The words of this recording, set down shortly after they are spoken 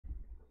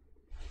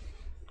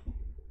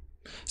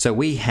So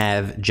we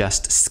have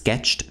just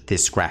sketched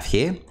this graph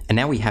here, and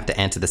now we have to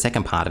answer the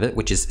second part of it,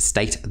 which is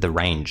state the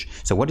range.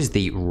 So what is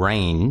the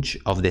range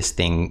of this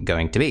thing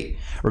going to be?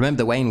 Remember,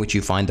 the way in which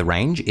you find the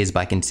range is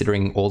by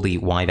considering all the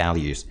y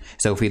values.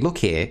 So if we look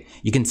here,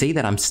 you can see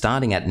that I'm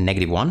starting at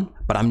 -1,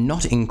 but I'm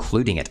not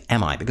including it,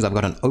 am I? Because I've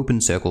got an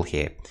open circle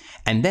here.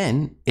 And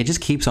then it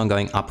just keeps on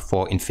going up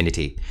for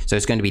infinity. So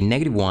it's going to be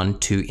 -1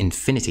 to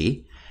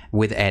infinity,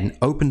 with an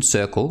open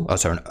circle,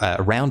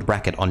 a round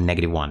bracket on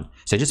 -1.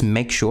 So just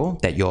make sure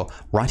that you're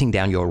writing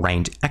down your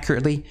range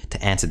accurately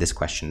to answer this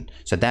question.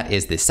 So that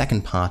is the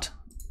second part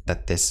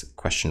that this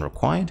question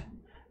required,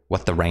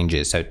 what the range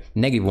is. So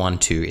 -1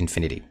 to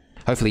infinity.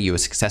 Hopefully you were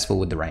successful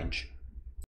with the range.